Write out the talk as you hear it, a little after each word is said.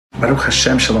Baruch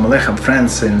Hashem, Shalom Aleichem,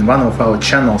 friends. In one of our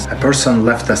channels, a person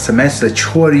left us a message,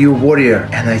 "Who are you, warrior?"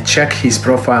 And I checked his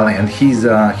profile, and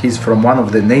he's from one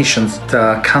of the nations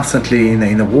constantly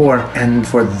in a war. And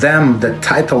for them, the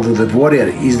title of the warrior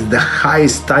is the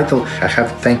highest title. I have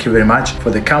to thank you very much for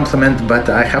the compliment, but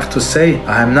I have to say,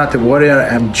 I'm not a warrior.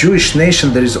 I'm Jewish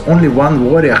nation. There is only one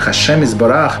warrior, Hashem is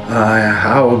Barach,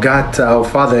 our God, our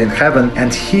Father in heaven,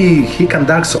 and He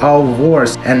conducts our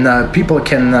wars. And people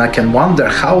can wonder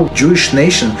how Jewish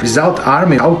nation without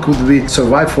army, how could we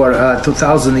survive for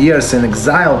 2,000 years in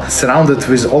exile, surrounded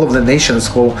with all of the nations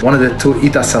who wanted to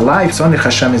eat us alive? It's only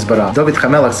Hashem is Barach. David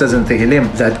HaMelech says in Tehillim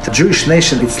that the Jewish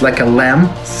nation, it's like a lamb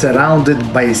surrounded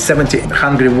by 70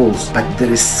 hungry wolves, but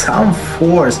there is some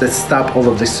force that stop all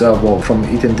of this wolf from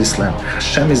eating this lamb.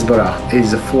 Hashem is Barach. It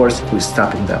is a force who is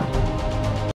stopping them.